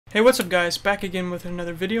Hey, what's up guys, back again with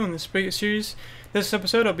another video in the Spigot series. This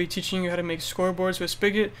episode I'll be teaching you how to make scoreboards with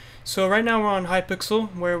Spigot. So right now we're on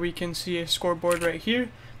Hypixel where we can see a scoreboard right here,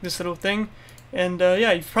 this little thing. And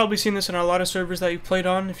yeah, you've probably seen this in a lot of servers that you've played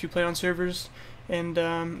on, if you play on servers. And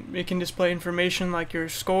it can display information like your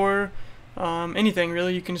score, anything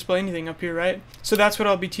really, you can display anything up here, right? So that's what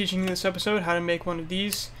I'll be teaching you in this episode, how to make one of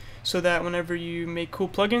these, so that whenever you make cool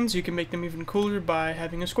plugins, you can make them even cooler by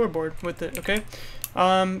having a scoreboard with it, okay?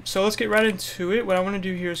 So let's get right into it. What I want to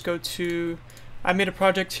do here is go to, I made a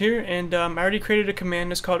project here, and I already created a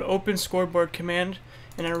command. It's called open scoreboard command,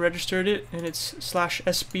 and I registered it, and it's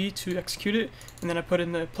 /sb to execute it, and then I put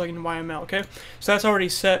in the plugin YML, okay? So that's already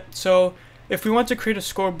set. So if we want to create a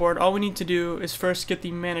scoreboard, all we need to do is first get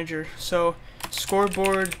the manager. So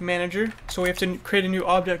scoreboard manager, so we have to create a new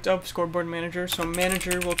object of scoreboard manager. So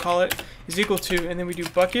manager, we'll call it, is equal to, and then we do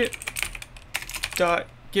bucket dot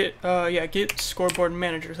get scoreboard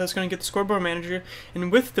manager. So that's going to get the scoreboard manager,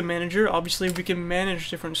 and with the manager obviously we can manage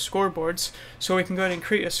different scoreboards. So we can go ahead and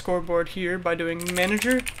create a scoreboard here by doing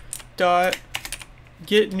manager dot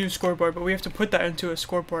get new scoreboard, but we have to put that into a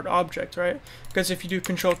scoreboard object, right? Because if you do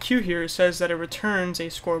control Q here, it says that it returns a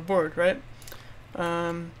scoreboard, right?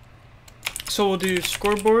 So we'll do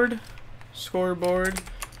scoreboard, we'll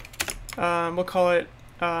call it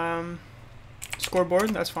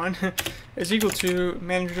scoreboard, that's fine, is equal to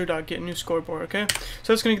manager.getNewScoreboard, scoreboard, okay?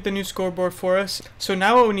 So it's going to get the new scoreboard for us. So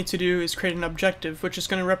now what we need to do is create an objective, which is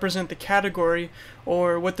going to represent the category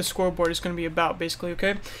or what the scoreboard is going to be about, basically,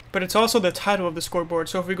 okay? But it's also the title of the scoreboard.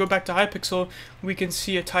 So if we go back to Hypixel, we can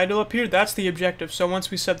see a title up here. That's the objective. So once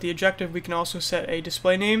we set the objective, we can also set a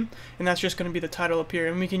display name, and that's just going to be the title up here.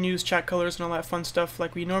 And we can use chat colors and all that fun stuff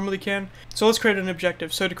like we normally can. So let's create an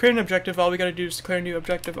objective. So to create an objective, all we got to do is declare a new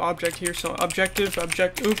objective object here. So objective, okay,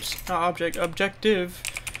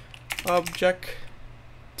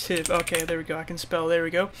 there we go, I can spell, there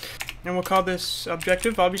we go. And we'll call this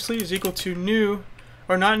objective, obviously, is equal to new,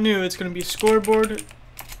 or not new, it's going to be scoreboard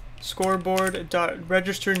dot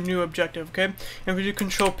register new objective, okay? And if we do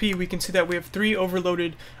control P, we can see that we have 3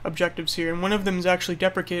 overloaded objectives here, and one of them is actually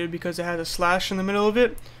deprecated because it has a slash in the middle of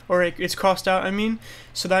it, or it's crossed out, I mean.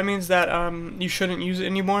 So that means that you shouldn't use it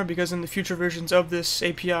anymore, because in the future versions of this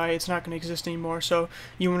API it's not going to exist anymore. So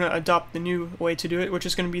you want to adopt the new way to do it, which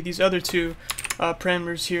is going to be these other 2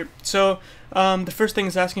 parameters here. So the first thing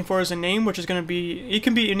it's asking for is a name, which is going to be, it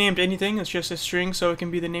can be named anything, it's just a string, so it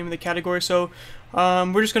can be the name of the category. So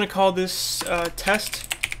we're just going to call this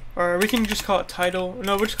test, or we can just call it title.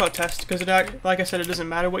 No, we'll just call it test, because like I said, it doesn't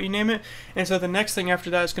matter what you name it. And so the next thing after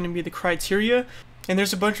that is going to be the criteria, and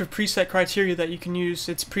there's a bunch of preset criteria that you can use.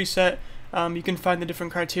 It's preset. You can find the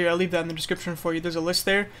different criteria. I'll leave that in the description for you. There's a list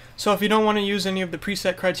there. So if you don't want to use any of the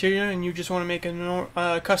preset criteria and you just want to make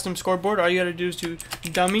a custom scoreboard, all you got to do is do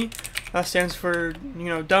dummy. That stands for, you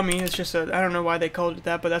know, dummy. It's just a, I don't know why they called it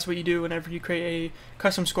that, but that's what you do whenever you create a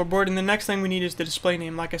custom scoreboard. And the next thing we need is the display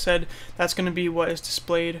name. Like I said, that's going to be what is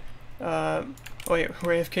displayed. Oh wait,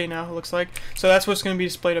 we're AFK now, it looks like. So that's what's going to be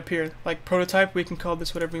displayed up here. Like prototype, we can call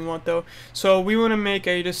this whatever we want though. So we want to make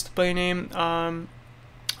a display name.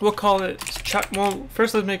 We'll call it chat. Well,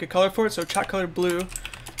 first let's make a color for it. So chat color blue,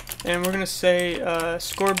 and we're gonna say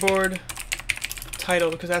scoreboard title,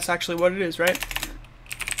 because that's actually what it is, right?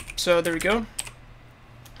 So there we go.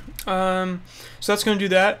 So that's gonna do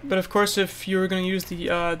that. But of course, if you were gonna use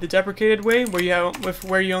the deprecated way, where you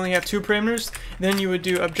only have 2 parameters, then you would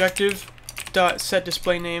do objective dot set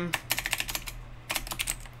display name,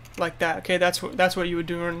 like that. Okay, that's what you would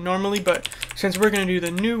do normally. But since we're gonna do the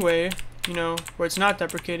new way, you know, where it's not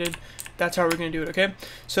deprecated, that's how we're going to do it, okay?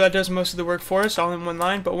 So that does most of the work for us, all in one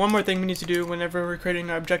line. But one more thing we need to do whenever we're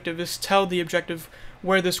creating our objective is tell the objective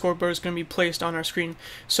where the scoreboard is going to be placed on our screen.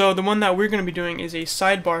 So the one that we're going to be doing is a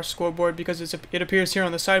sidebar scoreboard, because it appears here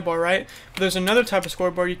on the sidebar, right? But there's another type of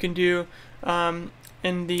scoreboard you can do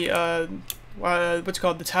in the what's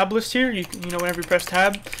called the tab list here. You know, whenever you press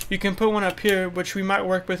tab, you can put one up here, which we might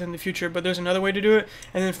work with in the future, but there's another way to do it.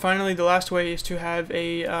 And then finally, the last way is to have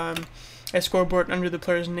a scoreboard under the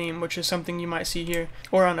player's name, which is something you might see here,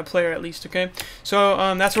 or on a player at least, okay? So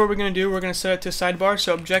that's what we're going to do. We're going to set it to sidebar,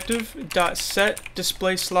 so objective.set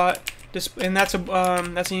display slot, and that's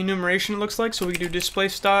an enumeration, it looks like. So we can do display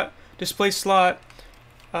slot,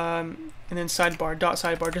 and then sidebar, dot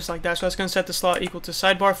sidebar, just like that. So that's going to set the slot equal to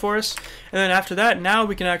sidebar for us. And then after that, now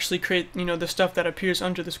we can actually create, you know, the stuff that appears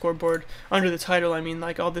under the scoreboard, under the title, I mean,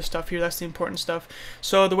 like all this stuff here, that's the important stuff.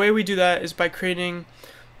 So the way we do that is by creating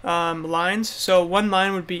lines. So one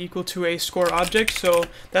line would be equal to a score object, so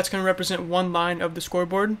that's going to represent one line of the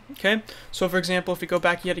scoreboard, okay? So for example, if we go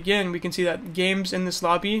back yet again, we can see that games in this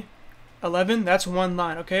lobby 11, that's one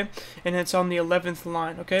line, okay? And it's on the 11th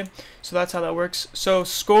line, okay? So that's how that works. So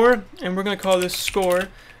score, and we're going to call this score,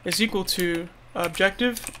 is equal to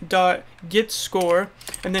objective dot get score,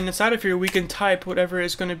 and then inside of here we can type whatever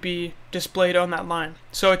is going to be displayed on that line.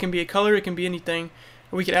 So it can be a color, it can be anything.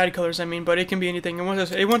 We could add colors, I mean, but it can be anything.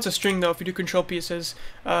 It wants a string though. If you do Control P, it says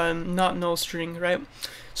not null string, right?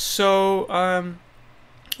 So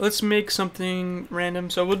let's make something random.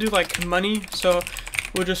 So we'll do like money. So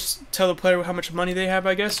we'll just tell the player how much money they have,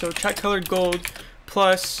 I guess. So chat color gold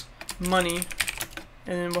plus money,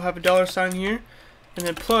 and then we'll have a $sign here, and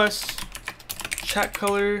then plus chat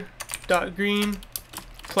color dot green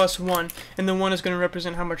plus 1, and the 1 is going to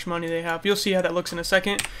represent how much money they have. You'll see how that looks in a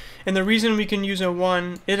second. And the reason we can use a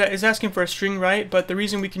 1, it is asking for a string, right? But the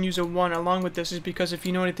reason we can use a 1 along with this is because if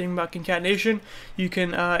you know anything about concatenation, you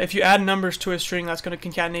can, if you add numbers to a string, that's going to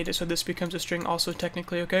concatenate it, so this becomes a string also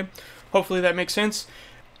technically, okay? Hopefully that makes sense.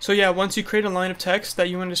 So yeah, once you create a line of text that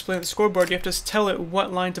you want to display on the scoreboard, you have to tell it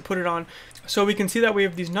what line to put it on. So we can see that we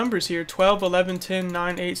have these numbers here, 12, 11, 10,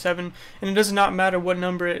 9, 8, 7, and it does not matter what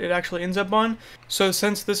number it actually ends up on. So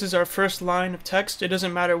since this is our first line of text, it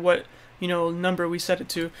doesn't matter what, you know, number we set it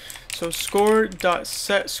to. So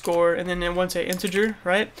score.setScore, and then it wants an integer,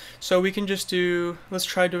 right? So we can just do, let's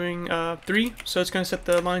try doing 3. So it's going to set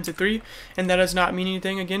the line to 3, and that does not mean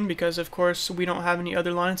anything again because of course we don't have any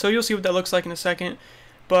other lines. So you'll see what that looks like in a second.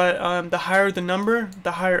 But the higher the number,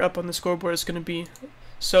 the higher up on the scoreboard is going to be.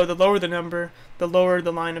 So the lower the number, the lower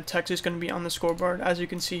the line of text is going to be on the scoreboard, as you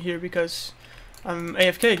can see here, because I'm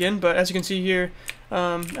AFK again, but as you can see here,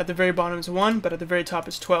 at the very bottom is 1, but at the very top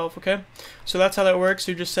is 12, okay? So that's how that works.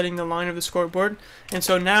 You're just setting the line of the scoreboard. And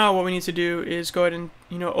so now what we need to do is go ahead and,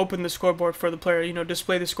 you know, open the scoreboard for the player, you know,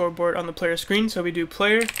 display the scoreboard on the player screen. So we do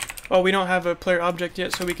player. Oh, we don't have a player object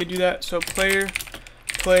yet, so we could do that. So player,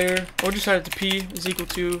 we'll just set it to P is equal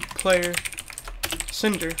to player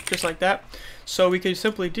sender, just like that. So we could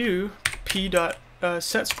simply do P dot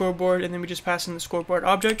set scoreboard, and then we just pass in the scoreboard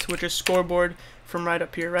object, which is scoreboard from right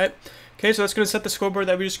up here, right? Okay, so that's going to set the scoreboard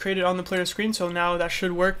that we just created on the player screen. So now that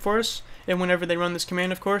should work for us, and whenever they run this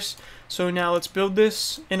command, of course. So now let's build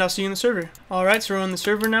this, and I'll see you in the server. Alright, so we're on the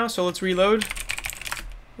server now, so let's reload.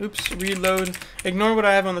 Oops, reload. Ignore what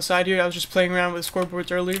I have on the side here. I was just playing around with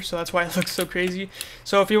scoreboards earlier, so that's why it looks so crazy.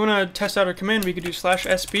 So if you want to test out our command, we could do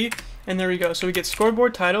 /sp, and there we go. So we get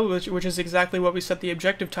scoreboard title, which is exactly what we set the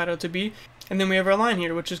objective title to be. And then we have our line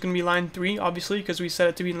here, which is going to be line 3, obviously, because we set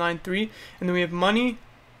it to be line 3. And then we have money,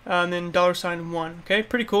 and then $1. Okay,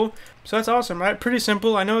 pretty cool. So that's awesome, right? Pretty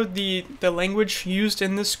simple. I know the language used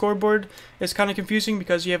in this scoreboard is kind of confusing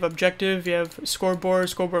because you have objective, you have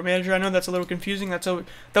scoreboard manager. I know that's a little confusing. That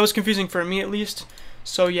was confusing for me at least.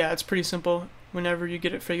 So yeah, it's pretty simple whenever you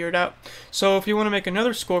get it figured out. So if you want to make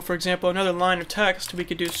another score, for example, another line of text, we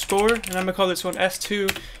could do score, and I'm gonna call this one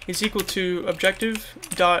S2 is equal to objective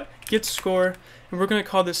dot get score. And we're going to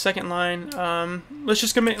call this second line,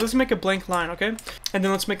 let's make a blank line, okay? And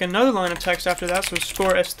then let's make another line of text after that. So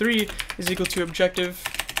score S3 is equal to objective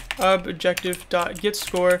dot get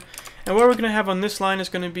score. And what we're going to have on this line is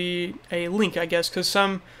going to be a link, I guess, because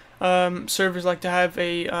some servers like to have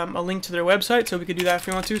a link to their website. So we could do that if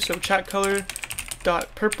we want to. So chat color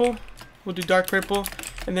dot purple, we'll do dark purple.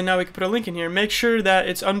 And then now we can put a link in here. Make sure that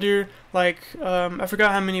it's under, like, I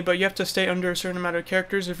forgot how many, but you have to stay under a certain amount of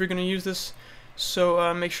characters if you're going to use this.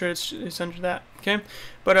 So make sure it's under that, okay?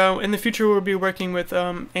 But in the future we'll be working with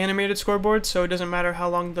animated scoreboards, so it doesn't matter how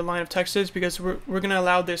long the line of text is, because we're going to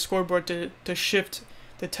allow the scoreboard to shift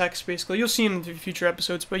the text, basically. You'll see in the future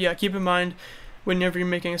episodes, but yeah, keep in mind whenever you're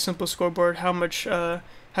making a simple scoreboard how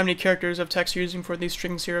many characters of text you're using for these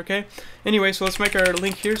strings here, okay? Anyway, so let's make our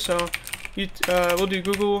link here. So we'll do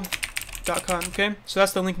google.com, okay? So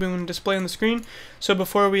that's the link we want to display on the screen. So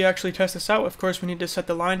before we actually test this out, of course, we need to set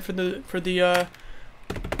the line for the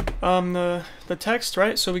text,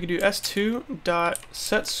 right? So we could do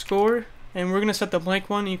s2.setScore, and we're going to set the blank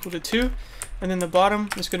one equal to 2, and then the bottom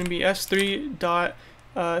is going to be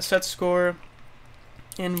s3.setScore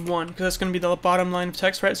and 1, because that's going to be the bottom line of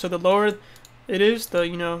text, right? So the lower it is,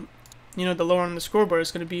 the the lower on the scoreboard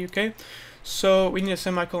is going to be, okay? So we need a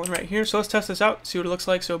semicolon right here. So let's test this out, see what it looks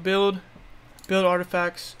like. So build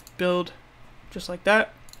artifacts, build, just like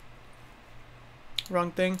that.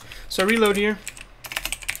 Wrong thing. So reload here.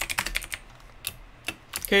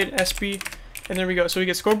 Okay, SP, and there we go. So we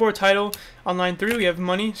get scoreboard title on line 3. We have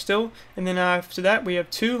money still, and then after that we have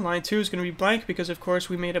 2. Line 2 is going to be blank because of course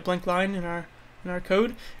we made a blank line in our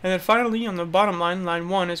code. And then finally on the bottom line, line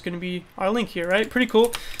 1 is going to be our link here, right? Pretty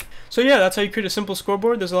cool. So yeah, that's how you create a simple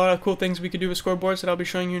scoreboard. There's a lot of cool things we could do with scoreboards that I'll be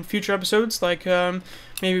showing you in future episodes, like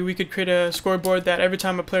Maybe we could create a scoreboard that every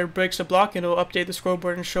time a player breaks a block, it'll update the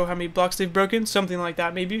scoreboard and show how many blocks they've broken, something like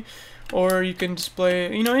that maybe. Or you can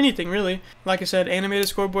display, you know, anything really. Like I said, animated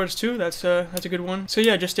scoreboards too, that's a good one. So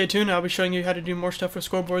yeah, just stay tuned. I'll be showing you how to do more stuff with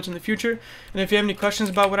scoreboards in the future. And if you have any questions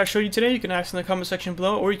about what I showed you today, you can ask in the comment section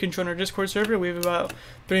below, or you can join our Discord server. We have about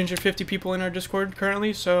 350 people in our Discord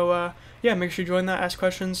currently, so yeah, make sure you join that, ask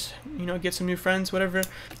questions, you know, get some new friends, whatever.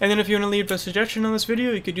 And then if you want to leave a suggestion on this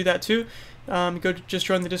video, you could do that too. Just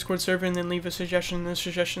join the Discord server and then leave a suggestion in the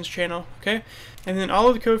suggestions channel, okay? And then all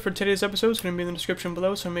of the code for today's episode is going to be in the description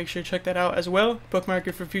below, so make sure to check that out as well. Bookmark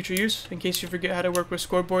it for future use. In case you forget how to work with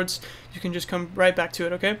scoreboards, you can just come right back to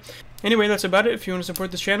it, okay? Anyway, that's about it. If you want to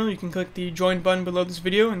support this channel, you can click the join button below this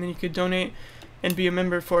video, and then you could donate and be a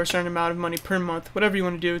member for a certain amount of money per month. Whatever you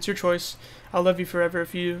want to do, it's your choice. I'll love you forever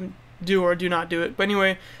if you do or do not do it. But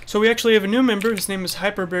anyway, so we actually have a new member. His name is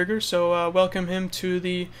Hyperburger, so welcome him to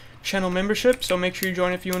the channel membership. So make sure you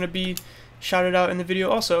join if you want to be shouted out in the video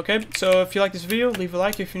also, okay? So if you like this video, leave a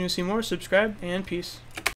like. If you want to see more, subscribe, and peace.